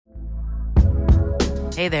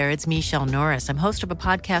Hey there, it's Michelle Norris. I'm host of a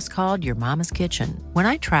podcast called Your Mama's Kitchen. When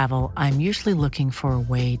I travel, I'm usually looking for a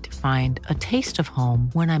way to find a taste of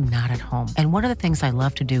home when I'm not at home. And one of the things I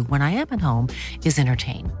love to do when I am at home is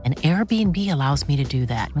entertain. And Airbnb allows me to do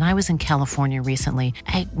that. When I was in California recently,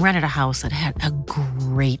 I rented a house that had a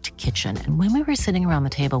great kitchen. And when we were sitting around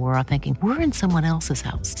the table, we were all thinking, we're in someone else's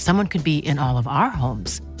house. Someone could be in all of our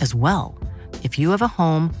homes as well. If you have a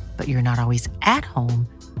home, but you're not always at home,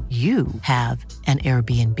 you have an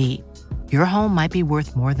Airbnb. Your home might be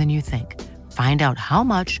worth more than you think. Find out how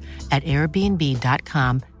much at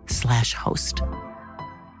airbnb.com/host.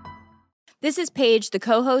 This is Paige, the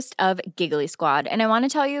co-host of Giggly Squad, and I want to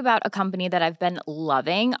tell you about a company that I've been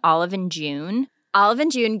loving, Olive & June. Olive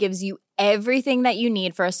 & June gives you everything that you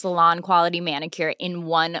need for a salon-quality manicure in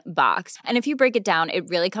one box. And if you break it down, it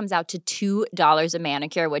really comes out to $2 a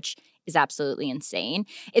manicure, which is absolutely insane.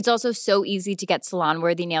 It's also so easy to get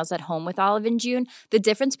salon-worthy nails at home with Olive & June. The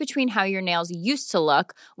difference between how your nails used to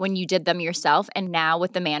look when you did them yourself and now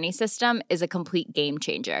with the Mani system is a complete game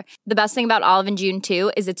changer. The best thing about Olive & June,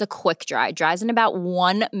 too, is it's a quick dry. Dries in about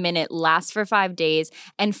 1 minute, lasts for 5 days,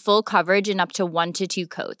 and full coverage in up to 1 to 2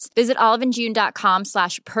 coats. Visit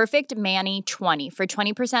oliveandjune.com/perfectmani20 for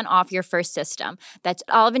 20% off your first system. That's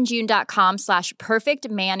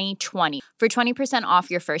oliveandjune.com/perfectmani20 for 20% off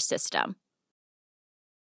your first system.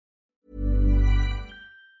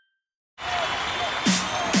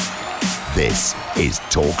 This is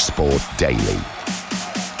TalkSport Daily.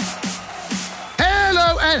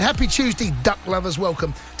 Hello and happy Tuesday, duck lovers.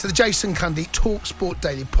 Welcome to the Jason Cundy TalkSport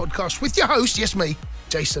Daily podcast with your host, yes me,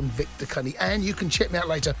 Jason Victor Cundy. And you can check me out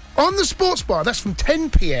later on the Sports Bar. That's from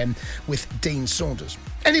 10 p.m. with Dean Saunders.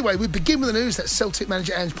 Anyway, we begin with the news that Celtic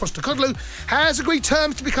manager Postecoglou has agreed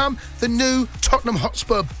terms to become the new Tottenham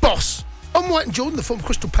Hotspur boss. On White and Jordan, the former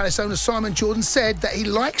Crystal Palace owner Simon Jordan said that he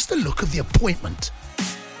likes the look of the appointment.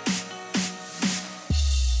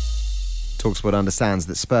 TalkSport understands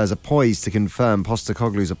that Spurs are poised to confirm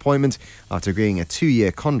Postecoglou's appointment after agreeing a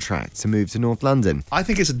 2-year contract to move to North London. I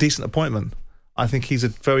think it's a decent appointment. I think he's a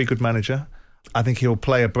very good manager. I think he'll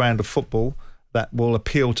play a brand of football that will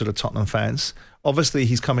appeal to the Tottenham fans. Obviously,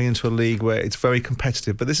 he's coming into a league where it's very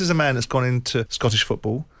competitive, but this is a man that's gone into Scottish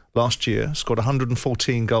football last year, scored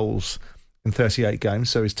 114 goals in 38 games,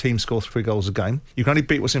 so his team scores 3 goals a game. You can only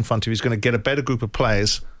beat what's in front of you. He's going to get a better group of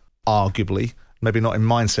players, arguably, maybe not in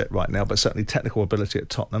mindset right now, but certainly technical ability at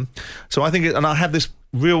Tottenham. So I think, and I have this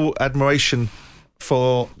real admiration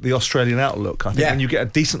for the Australian outlook. I think when you get a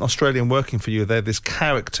decent Australian working for you, they have this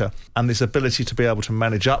character and this ability to be able to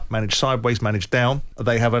manage up, manage sideways, manage down.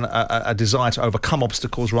 They have a desire to overcome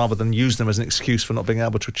obstacles rather than use them as an excuse for not being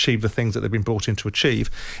able to achieve the things that they've been brought in to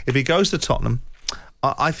achieve. If he goes to Tottenham,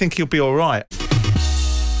 I think he'll be all right.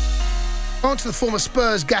 On to the former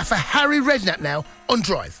Spurs gaffer Harry Redknapp now on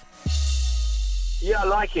Drive. Yeah, I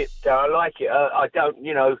like it. I don't,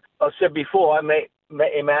 I said before, I met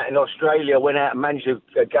him out in Australia, went out and managed a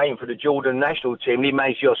game for the Jordan national team. He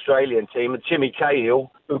managed the Australian team. And Timmy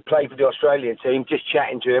Cahill, who played for the Australian team, just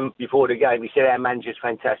chatting to him before the game, he said, our manager's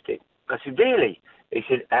fantastic. I said, really? He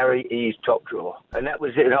said, Harry, he's top drawer. And that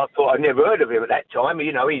was it. And I thought, I'd never heard of him at that time.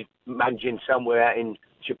 He's managing somewhere out in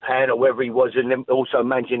Japan or wherever he was, and then also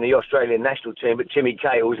managing the Australian national team. But Timmy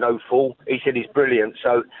Cahill was no fool. He said he's brilliant.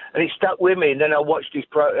 So, and it stuck with me. And then I watched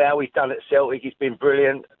how he's done at Celtic. He's been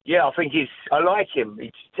brilliant. Yeah, I like him.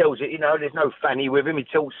 He tells it, there's no fanny with him. He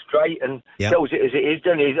tells straight and tells it as it is,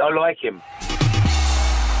 doesn't he? I like him.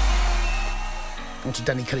 On to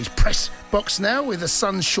Danny Kelly's press box now with the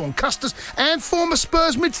Sun's Sean Custers and former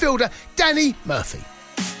Spurs midfielder Danny Murphy.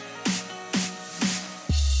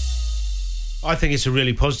 I think it's a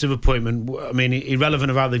really positive appointment. I mean,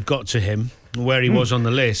 irrelevant of how they've got to him, where he was on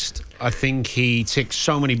the list, I think he ticks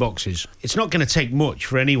so many boxes. It's not going to take much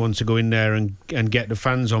for anyone to go in there and get the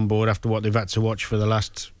fans on board after what they've had to watch for the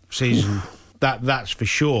last season. That's for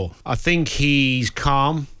sure. I think he's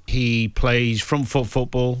calm. He plays front foot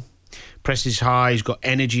football, presses high, he's got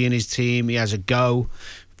energy in his team, he has a go.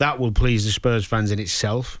 That will please the Spurs fans in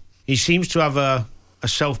itself. He seems to have a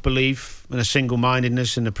self-belief and a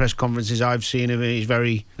single-mindedness in the press conferences I've seen of him. He's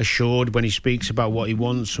very assured when he speaks about what he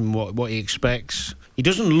wants and what he expects. He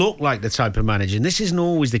doesn't look like the type of manager, and this isn't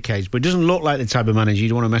always the case, but he doesn't look like the type of manager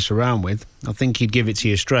you'd want to mess around with. I think he'd give it to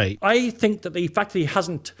you straight. I think that the fact that he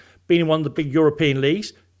hasn't been in one of the big European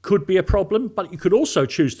leagues could be a problem, but you could also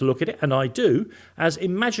choose to look at it, and I do, as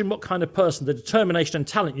imagine what kind of person, the determination and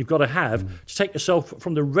talent you've got to have to take yourself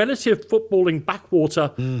from the relative footballing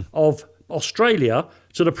backwater of Australia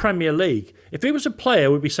to the Premier League. If he was a player,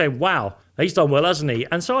 we'd be saying, wow, he's done well, hasn't he?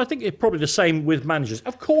 And so I think it's probably the same with managers.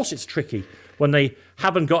 Of course it's tricky when they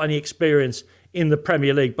haven't got any experience in the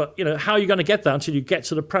Premier League. But, how are you going to get that until you get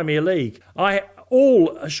to the Premier League?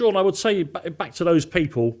 Sean, I would say back to those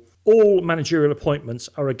people, all managerial appointments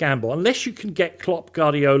are a gamble. Unless you can get Klopp,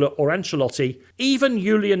 Guardiola or Ancelotti, even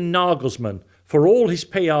Julian Nagelsmann, for all his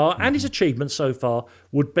PR and his achievements so far,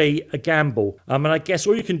 would be a gamble. And I guess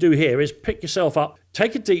all you can do here is pick yourself up,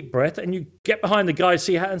 take a deep breath, and you get behind the guy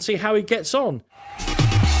and see how he gets on.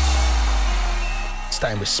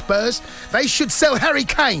 Staying with Spurs, they should sell Harry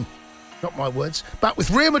Kane. Not my words, but with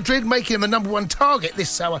Real Madrid making him the number one target this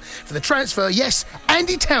summer for the transfer, yes,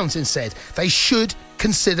 Andy Townsend said they should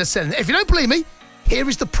consider selling it. If you don't believe me, here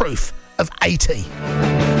is the proof of AT.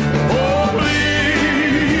 Oh,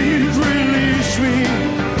 please release me.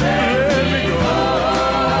 Let me go.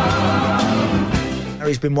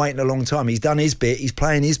 Harry's been waiting a long time. He's done his bit. He's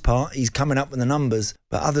playing his part. He's coming up with the numbers.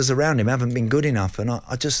 But others around him haven't been good enough. And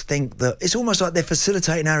I just think that it's almost like they're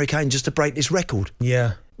facilitating Harry Kane just to break this record.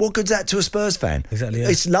 Yeah. What good's that to a Spurs fan? Exactly. Yeah.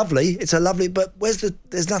 It's lovely. But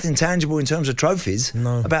there's nothing tangible in terms of trophies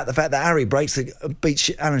about the fact that Harry beats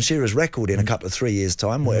Alan Shearer's record in a couple of 3 years'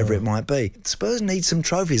 time, whatever it might be. Spurs need some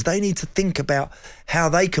trophies. They need to think about how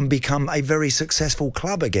they can become a very successful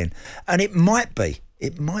club again. And it might be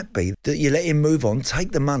that you let him move on,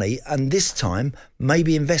 take the money, and this time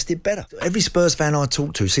maybe invest it better. Every Spurs fan I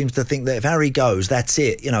talk to seems to think that if Harry goes, that's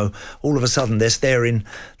it. All of a sudden they're staring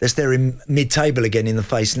mid-table again in the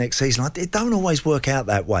face next season. It don't always work out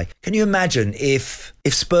that way. Can you imagine if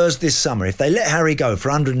Spurs this summer, if they let Harry go for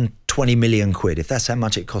 120 million quid, if that's how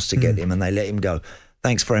much it costs to get him, and they let him go,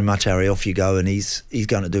 thanks very much, Harry, off you go, and he's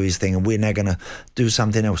going to do his thing, and we're now going to do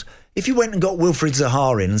something else. If you went and got Wilfried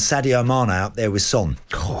Zaha in and Sadio Mane out there with Son,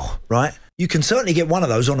 right? You can certainly get one of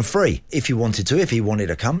those on a free if you wanted to, if he wanted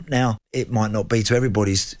to come. Now, it might not be to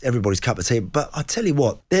everybody's cup of tea, but I tell you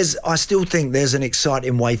what, I still think there's an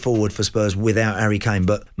exciting way forward for Spurs without Harry Kane,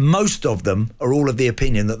 but most of them are all of the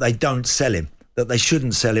opinion that they don't sell him, that they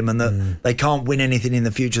shouldn't sell him, and that they can't win anything in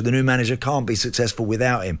the future. The new manager can't be successful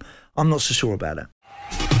without him. I'm not so sure about that.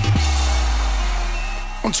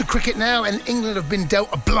 On to cricket now, and England have been dealt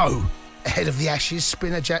a blow ahead of the Ashes.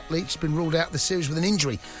 Spinner Jack Leach has been ruled out of the series with an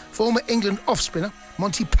injury. Former England off-spinner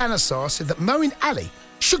Monty Panesar said that Moeen Ali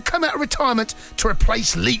should come out of retirement to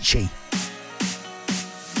replace Leachy.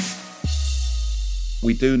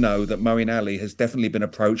 We do know that Moeen Ali has definitely been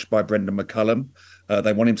approached by Brendan McCullum.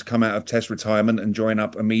 They want him to come out of Test retirement and join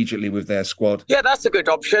up immediately with their squad. Yeah, that's a good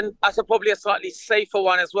option. That's probably a slightly safer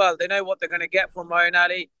one as well. They know what they're going to get from Moeen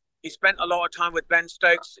Ali. He spent a lot of time with Ben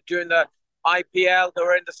Stokes during the IPL. They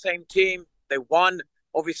were in the same team. They won,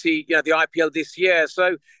 obviously, the IPL this year.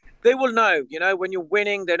 So they will know, when you're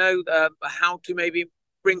winning, they know how to maybe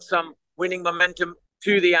bring some winning momentum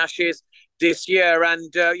to the Ashes this year,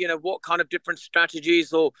 and, what kind of different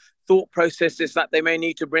strategies or thought processes that they may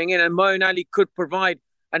need to bring in. And Moeen Ali could provide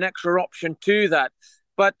an extra option to that.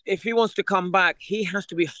 But if he wants to come back, he has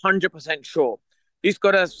to be 100% sure. He's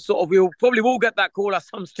got to we'll probably will get that call at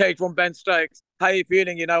some stage from Ben Stokes. How are you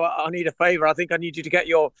feeling? I need a favour. I think I need you to get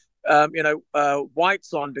your,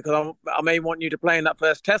 whites on, because I may want you to play in that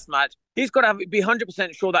first Test match. He's got to be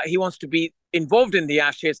 100% sure that he wants to be involved in the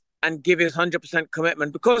Ashes and give his 100%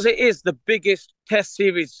 commitment, because it is the biggest Test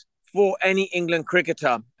series for any England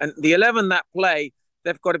cricketer. And the 11 that play,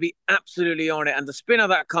 they've got to be absolutely on it. And the spinner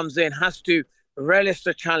that comes in has to relish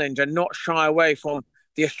the challenge and not shy away from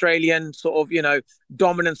the Australian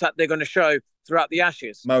dominance that they're going to show throughout the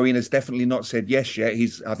Ashes. Moeen has definitely not said yes yet.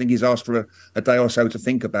 I think he's asked for a day or so to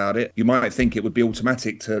think about it. You might think it would be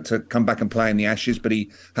automatic to come back and play in the Ashes, but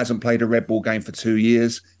he hasn't played a red ball game for 2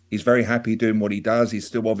 years. He's very happy doing what he does. He's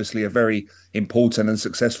still obviously a very important and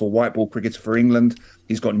successful white ball cricketer for England.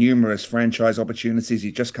 He's got numerous franchise opportunities.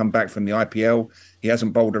 He's just come back from the IPL. He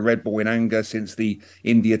hasn't bowled a red ball in anger since the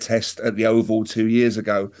India Test at the Oval 2 years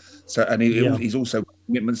ago. He's also got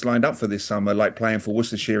commitments lined up for this summer, like playing for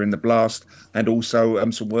Worcestershire in the Blast, and also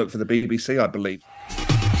some work for the BBC, I believe.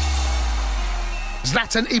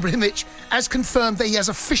 Zlatan Ibrahimovic has confirmed that he has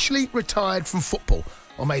officially retired from football.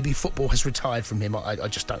 Or maybe football has retired from him. I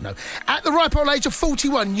just don't know. At the ripe old age of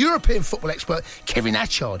 41, European football expert Kevin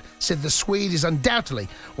Atchard said the Swede is undoubtedly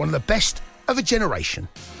one of the best of a generation.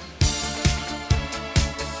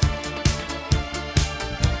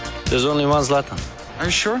 There's only one Zlatan. Are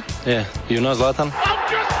you sure? Yeah. You know Zlatan?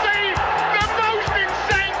 I've just seen the most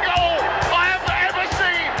insane goal I have ever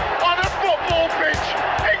seen on a football pitch.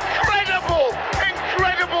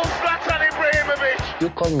 Incredible Zlatan Ibrahimovic. You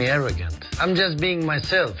call me arrogant. I'm just being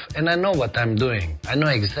myself, and I know what I'm doing. I know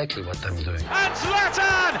exactly what I'm doing. And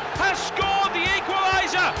Zlatan has scored the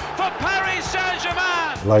equaliser for Paris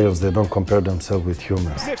Saint-Germain. Lions, they don't compare themselves with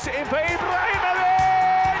humans. Snips it in for Ibrahimovic.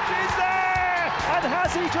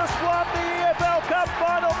 Has he just won the EFL Cup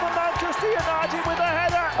final for Manchester United with a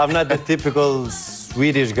header? I'm not the typical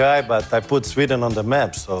Swedish guy, but I put Sweden on the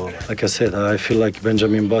map. So, like I said, I feel like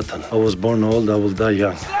Benjamin Button. I was born old, I will die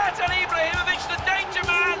young.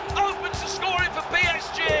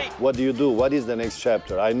 What do you do? What is the next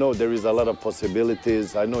chapter? I know there is a lot of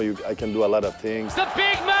possibilities. I know I can do a lot of things. The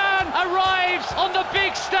big man arrives on the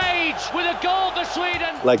big stage with a goal for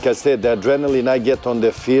Sweden. Like I said, the adrenaline I get on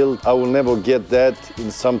the field, I will never get that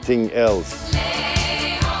in something else.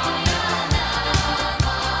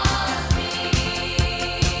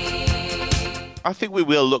 I think we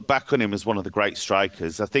will look back on him as one of the great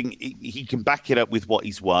strikers. I think he can back it up with what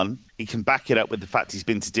he's won. He can back it up with the fact he's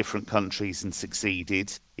been to different countries and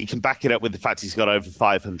succeeded. He can back it up with the fact he's got over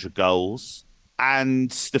 500 goals. And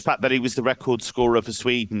the fact that he was the record scorer for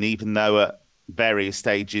Sweden, even though at various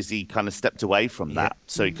stages he kind of stepped away from that.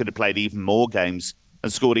 So he could have played even more games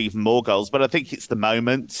and scored even more goals. But I think it's the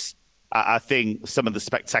moments. I think some of the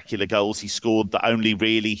spectacular goals he scored that only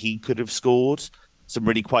really he could have scored. Some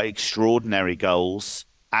really quite extraordinary goals.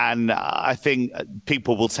 And I think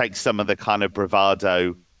people will take some of the kind of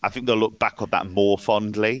bravado. I think they'll look back on that more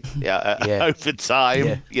fondly over time.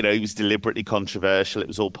 Yeah. You know, he was deliberately controversial. It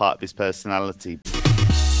was all part of his personality.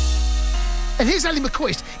 And here's Ali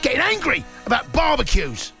McCoist getting angry about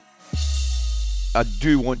barbecues. I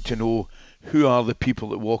do want to know, who are the people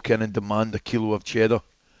that walk in and demand a kilo of cheddar?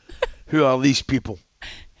 Who are these people?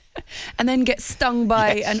 And then get stung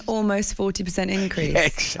by an almost 40% increase.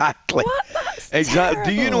 Exactly. What? That's exactly.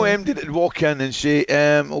 terrible. Do you know MD that walk in and say,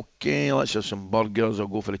 okay, let's have some burgers, I'll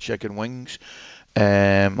go for the chicken wings,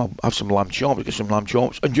 I'll have some lamb chops, get some lamb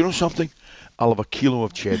chops, and do you know something? I'll have a kilo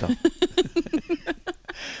of cheddar.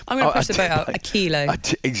 I'm going to push the boat out. A kilo.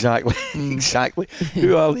 Exactly. Exactly.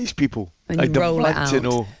 Who are these people? And you roll it out. To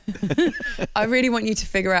know. I really want you to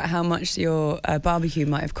figure out how much your barbecue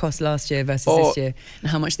might have cost last year versus this year,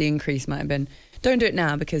 and how much the increase might have been. Don't do it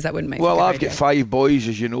now, because that wouldn't make. Well, I've got 5 boys,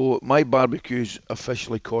 as you know. My barbecues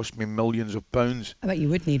officially cost me millions of pounds. I bet you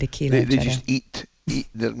would need a kilo. They just eat.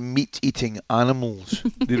 They're meat-eating animals.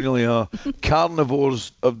 They really are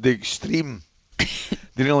carnivores of the extreme.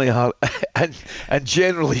 They really are, and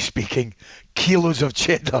generally speaking, kilos of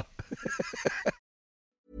cheddar.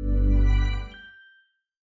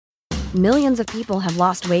 Millions of people have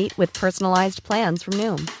lost weight with personalized plans from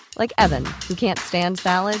Noom. Like Evan, who can't stand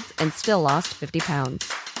salads and still lost 50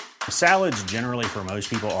 pounds. Salads generally for most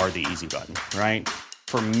people are the easy button, right?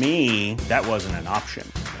 For me, that wasn't an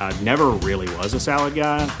option. I never really was a salad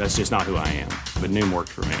guy. That's just not who I am. But Noom worked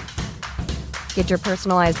for me. Get your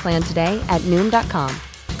personalized plan today at Noom.com.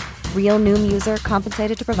 Real Noom user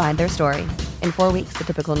compensated to provide their story. In 4 weeks, the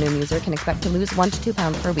typical Noom user can expect to lose 1 to 2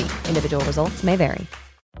 pounds per week. Individual results may vary.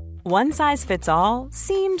 One size fits all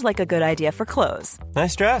seemed like a good idea for clothes.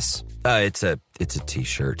 Nice dress. It's a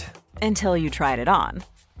t-shirt. Until you tried it on.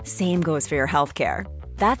 Same goes for your healthcare.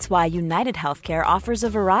 That's why United Healthcare offers a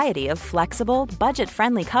variety of flexible,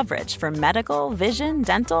 budget-friendly coverage for medical, vision,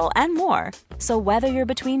 dental, and more. So whether you're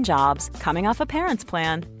between jobs, coming off a parent's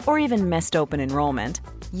plan, or even missed open enrollment,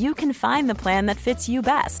 you can find the plan that fits you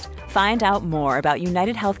best. Find out more about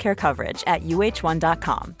United Healthcare coverage at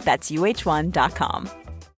uh1.com. That's uh1.com.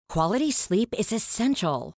 Quality sleep is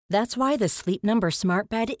essential. That's why the Sleep Number Smart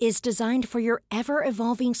Bed is designed for your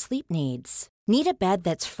ever-evolving sleep needs. Need a bed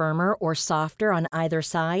that's firmer or softer on either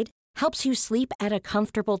side? Helps you sleep at a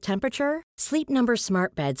comfortable temperature? Sleep Number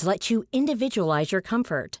Smart Beds let you individualize your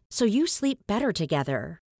comfort, so you sleep better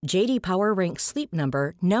together. J.D. Power ranks Sleep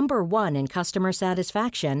Number number 1 in customer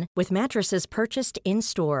satisfaction with mattresses purchased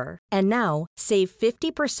in-store. And now, save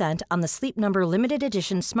 50% on the Sleep Number Limited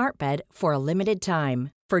Edition Smart Bed for a limited time.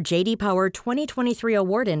 For J.D. Power 2023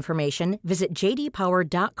 award information, visit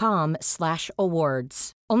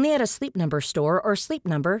jdpower.com/awards. Only at a Sleep Number store or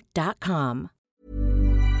sleepnumber.com.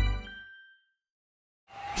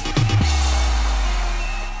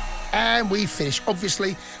 And we finish,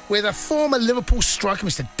 obviously, with a former Liverpool striker,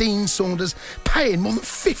 Mr. Dean Saunders, paying more than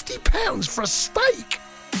 £50 for a steak.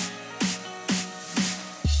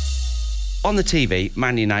 On the TV,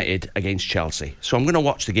 Man United against Chelsea. So I'm going to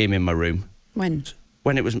watch the game in my room.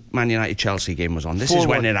 When it was Man United-Chelsea game was on. This is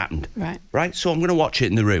when it happened. Right? So I'm going to watch it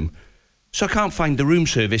in the room. So I can't find the room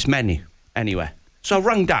service menu anywhere. So I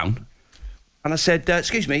rang down and I said,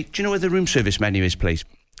 excuse me, do you know where the room service menu is, please?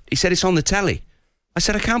 He said, it's on the telly. I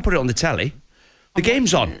said, I can't put it on the telly. The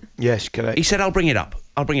game's on. Yes, correct. He said, I'll bring it up.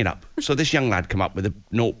 So this young lad come up with a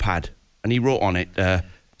notepad and he wrote on it,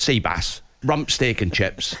 sea bass, rump steak and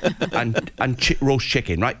chips and roast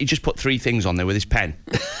chicken, right? He just put 3 things on there with his pen.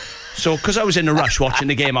 So, because I was in a rush watching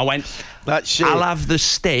the game, I went, I'll have the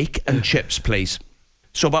steak and chips, please.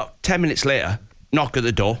 So about 10 minutes later, knock at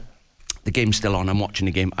the door. The game's still on. I'm watching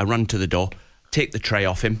the game. I run to the door, take the tray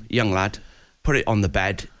off him, young lad, put it on the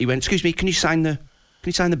bed. He went, "Excuse me, can you sign the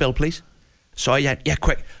bill, please?" So yeah,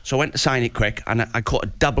 quick. So I went to sign it quick, and I caught a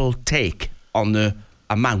double take on the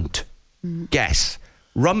amount. Guess.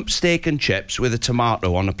 Rump steak and chips with a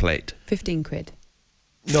tomato on a plate. 15 quid.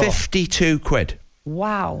 No. 52 quid.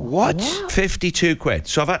 Wow. What? 52 quid.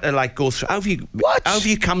 So I've had to go through. How have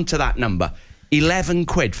you come to that number? 11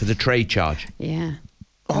 quid for the tray charge. Yeah.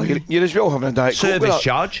 Oh, you're as well having a Diet Coke. Service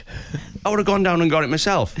charge. I would have gone down and got it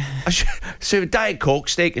myself. So Diet Coke,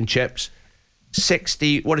 steak and chips,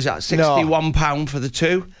 60. What is that? £61 for the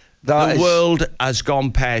two. The world has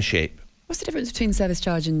gone pear-shaped. What's the difference between service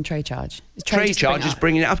charge and tray charge? Tray charge is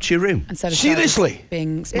bringing it up to your room. And service Seriously? charge is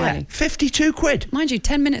being smiley. 52 quid. Mind you,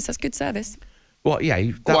 10 minutes, that's good service. Well, yeah,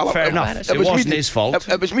 fair enough. It wasn't his fault.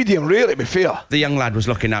 It was medium rare, to be fair. The young lad was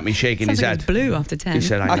looking at me, shaking his head. Sounds like it was blue after 10. He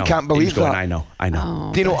said, I know. I can't believe that. I know.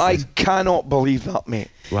 Oh, Dino, I cannot believe that, mate.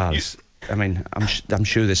 Well, I'm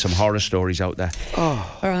sure there's some horror stories out there.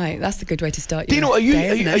 Oh. All right, that's a good way to start your Dino, are you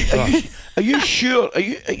day, sure? Are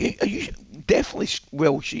you definitely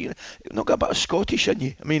Welsh? You've not got a bit of Scottish in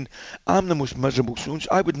you. I mean, I'm the most miserable soon.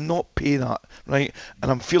 I would not pay that, right?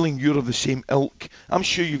 And I'm feeling you're of the same ilk. I'm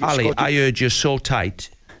sure you've got Ali, Scottish. I heard you're so tight,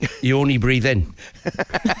 you only breathe in.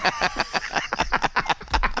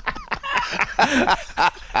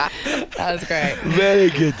 That was great. Very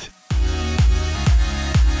good.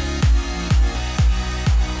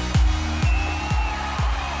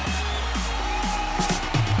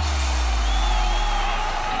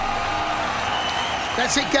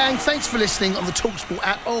 That's it, gang. Thanks for listening on the TalkSport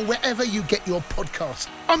app or wherever you get your podcasts.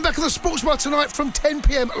 I'm back on the Sports Bar tonight from 10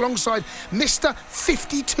 p.m. alongside Mr.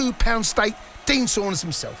 £52 Steak, Dean Saunders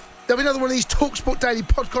himself. There'll be another one of these TalkSport Daily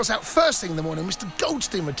podcasts out first thing in the morning. Mr.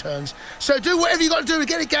 Goldstein returns. So do whatever you got to do to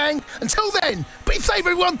get it, gang. Until then, be safe,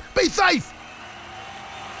 everyone. Be safe.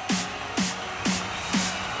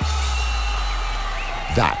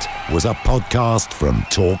 That was a podcast from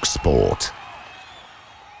TalkSport.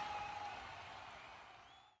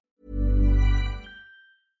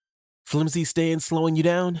 Flimsy staying slowing you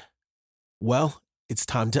down? Well, it's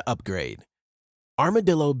time to upgrade.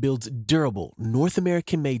 Armadillo builds durable, North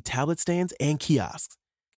American-made tablet stands and kiosks.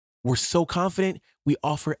 We're so confident, we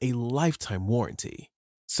offer a lifetime warranty.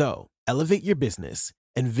 So, elevate your business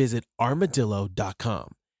and visit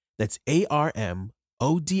armadillo.com. That's ARMODILO.com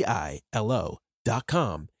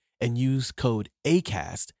and use code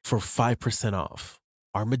ACAST for 5% off.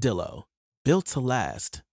 Armadillo, built to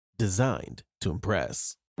last, designed to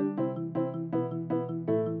impress.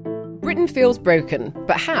 Britain feels broken,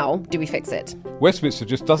 but how do we fix it? Westminster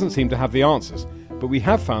just doesn't seem to have the answers, but we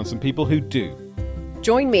have found some people who do.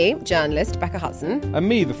 Join me, journalist Becca Hudson. And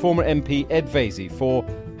me, the former MP Ed Vaizey, for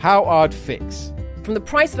How I'd Fix. From the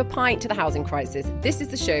price of a pint to the housing crisis, this is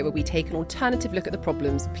the show where we take an alternative look at the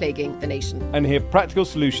problems plaguing the nation. And hear practical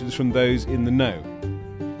solutions from those in the know.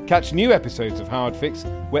 Catch new episodes of How I'd Fix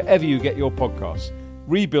wherever you get your podcasts.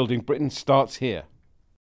 Rebuilding Britain starts here.